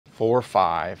4,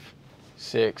 5,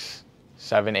 6,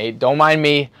 7, 8. Don't mind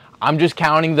me. I'm just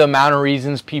counting the amount of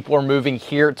reasons people are moving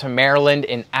here to Maryland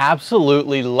and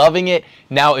absolutely loving it.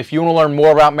 Now, if you want to learn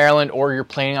more about Maryland or you're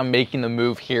planning on making the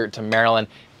move here to Maryland,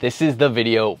 this is the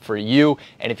video for you.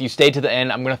 And if you stay to the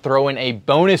end, I'm going to throw in a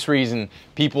bonus reason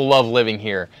people love living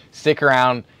here. Stick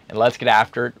around and let's get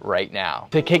after it right now.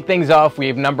 To kick things off, we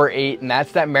have number 8, and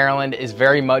that's that Maryland is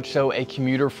very much so a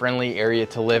commuter-friendly area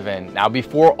to live in. Now,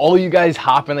 before all you guys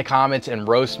hop in the comments and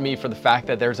roast me for the fact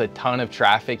that there's a ton of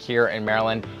traffic here in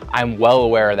Maryland, I'm well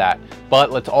aware of that.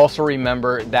 But let's also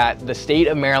remember that the state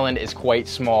of Maryland is quite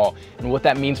small. And what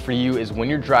that means for you is when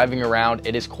you're driving around,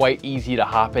 it is quite easy to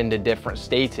hop into different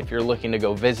states if you're looking to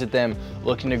go visit them,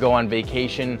 looking to go on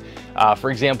vacation. For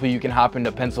example, you can hop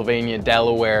into Pennsylvania,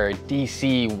 Delaware,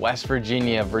 DC, West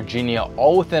Virginia,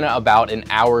 all within about an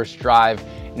hour's drive.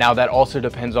 Now, that also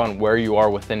depends on where you are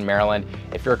within Maryland.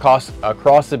 If you're across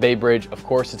the Bay Bridge, of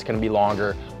course, it's going to be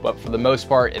longer, but for the most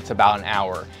part, it's about an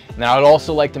hour. Now, I'd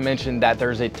also like to mention that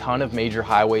there's a ton of major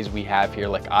highways we have here,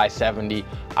 like I-70,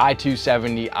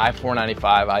 I-270,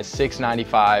 I-495,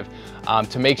 I-695,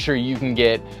 to make sure you can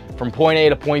get from point A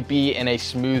to point B in a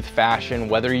smooth fashion.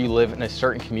 Whether you live in a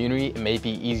certain community, it may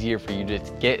be easier for you to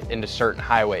get into certain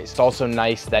highways. It's also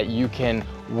nice that you can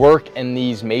work in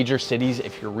these major cities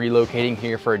if you're relocating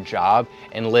here for a job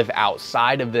and live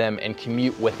outside of them and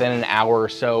commute within an hour or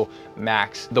so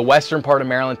max. The western part of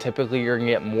Maryland, typically you're gonna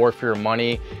get more for your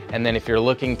money. And then if you're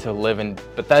looking to live in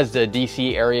Bethesda,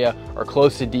 DC area, or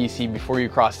close to DC before you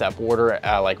cross that border,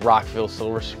 like Rockville,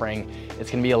 Silver Spring,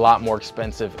 it's gonna be a lot more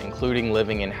expensive, including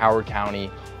living in Howard County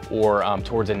or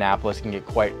towards Annapolis can get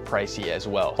quite pricey as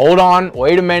well. Hold on,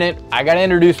 wait a minute. I gotta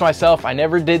introduce myself. I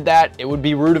never did that. It would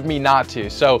be rude of me not to.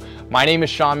 So my name is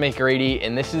Sean McGrady,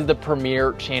 and this is the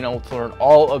premier channel to learn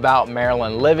all about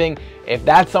Maryland living. If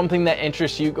that's something that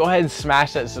interests you, go ahead and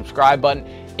smash that subscribe button.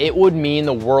 It would mean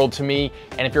the world to me.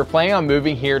 And if you're planning on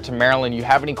moving here to Maryland, you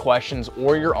have any questions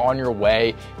or you're on your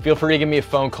way, feel free to give me a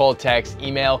phone call, text,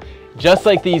 email. Just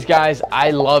like these guys,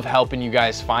 I love helping you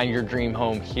guys find your dream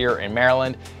home here in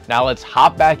Maryland. Now let's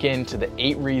hop back into the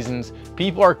 8 reasons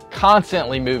people are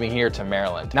constantly moving here to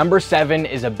Maryland. Number 7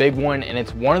 is a big one, and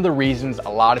it's one of the reasons a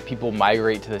lot of people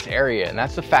migrate to this area, and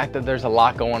that's the fact that there's a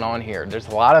lot going on here. There's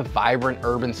a lot of vibrant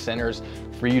urban centers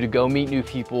for you to go meet new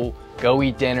people, go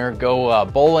eat dinner, go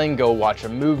bowling, go watch a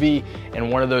movie in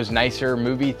one of those nicer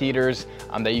movie theaters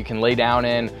that you can lay down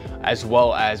in, as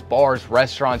well as bars,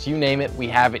 restaurants, you name it, we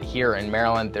have it here in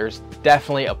Maryland. There's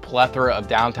definitely a plethora of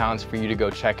downtowns for you to go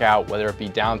check out, whether it be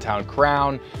downtown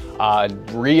Crown,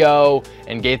 Rio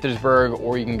and Gaithersburg,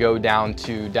 or you can go down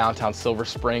to downtown Silver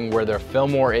Spring where their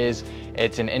Fillmore is.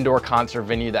 It's an indoor concert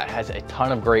venue that has a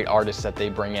ton of great artists that they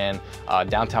bring in.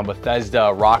 Downtown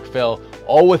Bethesda, Rockville,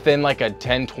 all within like a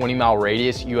 10-20 mile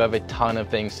radius. You have a ton of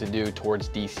things to do towards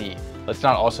DC. Let's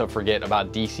not also forget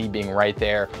about DC being right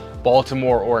there,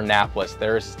 Baltimore or Annapolis.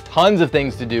 There's tons of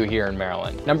things to do here in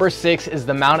Maryland. Number 6 is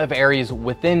the amount of areas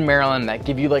within Maryland that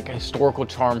give you like a historical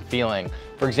charm feeling.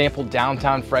 For example,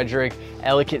 downtown Frederick,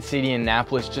 Ellicott City, and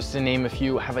Annapolis, just to name a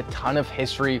few, have a ton of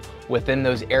history within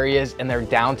those areas, and their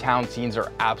downtown scenes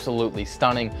are absolutely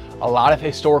stunning. A lot of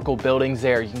historical buildings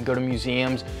there. You can go to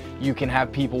museums, you can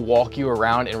have people walk you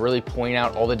around and really point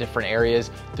out all the different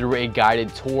areas through a guided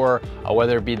tour,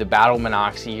 whether it be the Battle of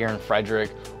Monocacy here in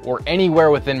Frederick or anywhere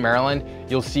within Maryland.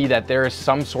 You'll see that there is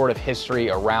some sort of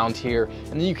history around here.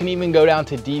 And then you can even go down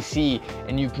to DC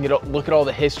and you can look at all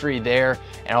the history there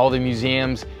and all the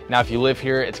museums. Now, if you live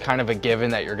here, it's kind of a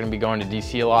given that you're gonna be going to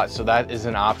DC a lot, so that is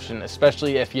an option,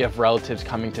 especially if you have relatives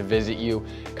coming to visit you.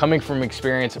 Coming from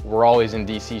experience, we're always in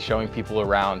DC showing people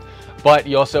around. But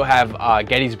you also have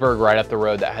Gettysburg right up the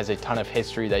road that has a ton of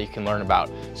history that you can learn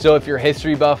about. So if you're a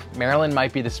history buff, Maryland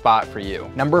might be the spot for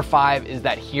you. Number 5 is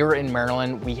that here in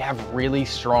Maryland, we have really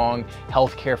strong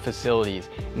healthcare facilities.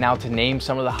 Now, to name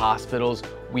some of the hospitals,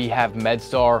 we have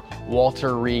MedStar,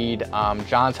 Walter Reed,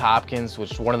 Johns Hopkins,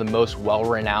 which is one of the most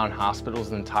well-renowned hospitals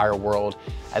in the entire world,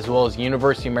 as well as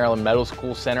University of Maryland Medical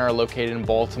School Center located in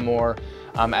Baltimore,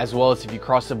 as well as if you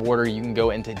cross the border, you can go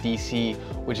into DC,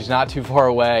 which is not too far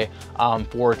away,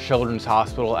 for Children's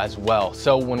Hospital as well.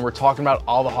 So when we're talking about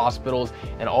all the hospitals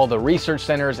and all the research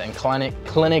centers and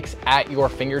clinics at your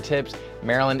fingertips,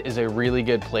 Maryland is a really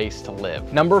good place to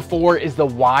live. Number 4 is the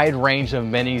wide range of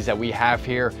amenities that we have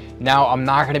here. Now, I'm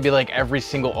not gonna be like every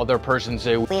single other person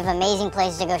so we have amazing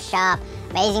places to go shop,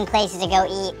 amazing places to go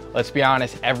eat. Let's be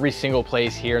honest, every single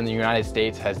place here in the United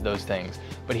States has those things.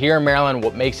 But here in Maryland,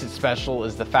 what makes it special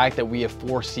is the fact that we have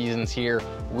 4 seasons here.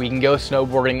 We can go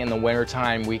snowboarding in the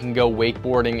wintertime, we can go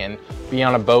wakeboarding and be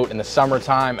on a boat in the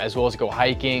summertime, as well as go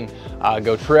hiking,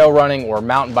 go trail running or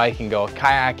mountain biking, go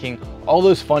kayaking, all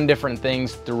those fun different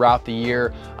things throughout the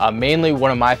year. Mainly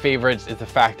one of my favorites is the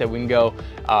fact that we can go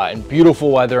in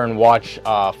beautiful weather and watch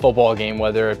a football game,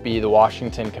 whether it be the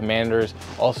Washington Commanders,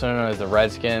 also known as the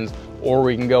Redskins, or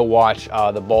we can go watch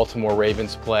the Baltimore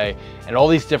Ravens play, and all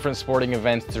these different sporting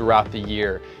events throughout the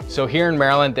year. So here in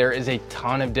Maryland, there is a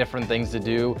ton of different things to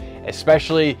do,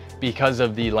 especially because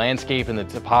of the landscape and the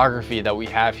topography that we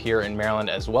have here in Maryland,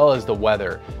 as well as the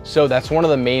weather. So that's one of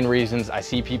the main reasons I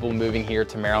see people moving here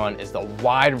to Maryland, is the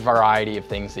wide variety of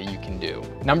things that you can do.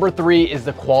 Number 3 is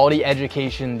the quality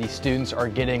education the students are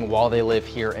getting while they live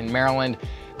here in Maryland.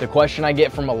 The question I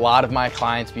get from a lot of my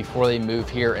clients before they move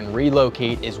here and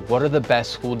relocate is, what are the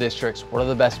best school districts? What are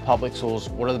the best public schools?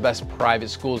 What are the best private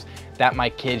schools that my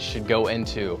kids should go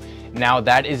into? Now,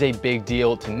 that is a big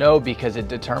deal to know because it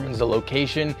determines the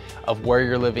location of where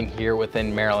you're living here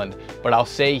within Maryland. But I'll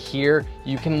say here,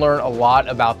 you can learn a lot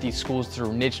about these schools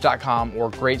through niche.com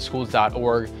or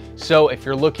greatschools.org. So if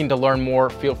you're looking to learn more,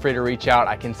 feel free to reach out.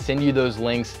 I can send you those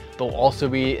links. They'll also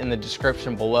be in the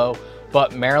description below.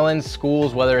 But Maryland's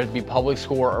schools, whether it be public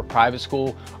school or private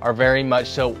school, are very much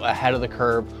so ahead of the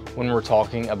curve when we're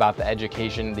talking about the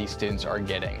education these students are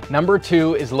getting. Number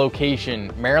 2 is location.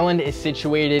 Maryland is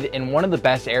situated in one of the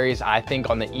best areas, I think,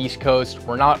 on the East Coast.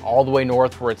 We're not all the way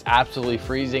north where it's absolutely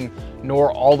freezing,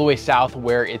 nor all the way south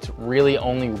where it's really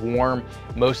only warm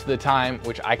most of the time,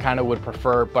 which I kind of would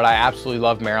prefer, but I absolutely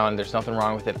love Maryland. There's nothing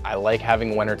wrong with it. I like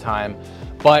having winter time.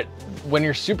 But when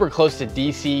you're super close to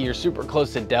DC, you're super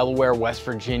close to Delaware, West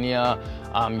Virginia,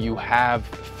 you have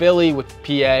Philly with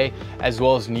PA, as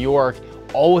well as New York,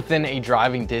 all within a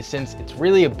driving distance. It's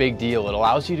really a big deal. It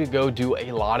allows you to go do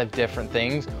a lot of different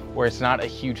things where it's not a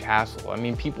huge hassle. I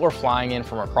mean, people are flying in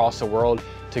from across the world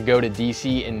to go to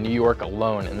DC and New York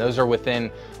alone, and those are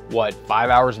within, what, 5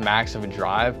 hours max of a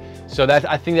drive. So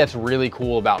I think that's really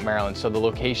cool about Maryland. So the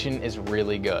location is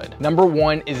really good. Number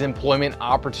 1 is employment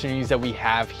opportunities that we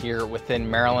have here within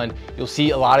Maryland. You'll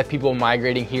see a lot of people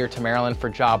migrating here to Maryland for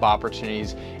job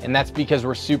opportunities, and that's because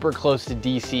we're super close to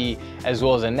DC, as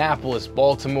well as Annapolis,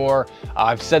 Baltimore.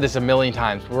 I've said this a million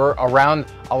times. We're around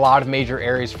a lot of major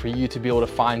areas for you to be able to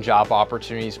find job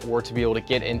opportunities or to be able to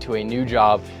get into a new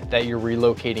job that you're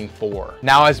relocating for.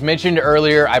 Now, as mentioned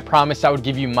earlier, I promised I would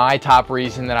give you my top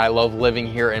reason that I love living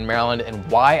here in Maryland and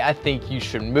why I think you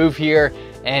should move here.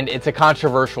 And it's a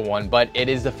controversial one, but it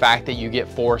is the fact that you get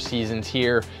 4 seasons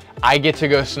here. I get to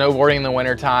go snowboarding in the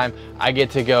wintertime. I get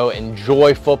to go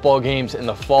enjoy football games in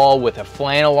the fall with a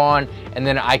flannel on. And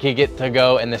then I could get to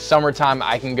go in the summertime.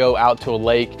 I can go out to a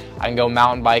lake. I can go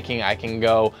mountain biking. I can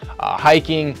go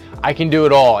hiking. I can do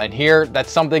it all. And here,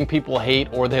 that's something people hate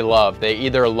or they love. They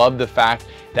either love the fact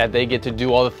that they get to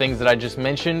do all the things that I just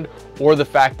mentioned, or the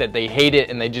fact that they hate it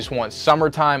and they just want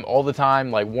summertime all the time,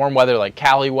 like warm weather, like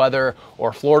Cali weather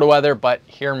or Florida weather. But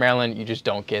here in Maryland, you just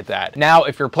don't get that. Now,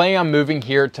 if you're planning on moving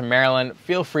here to Maryland,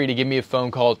 feel free to give me a phone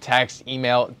call, text,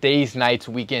 email, days, nights,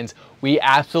 weekends. We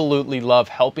absolutely love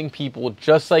helping people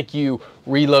just like you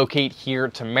relocate here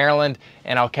to Maryland,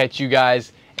 and I'll catch you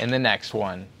guys in the next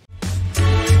one.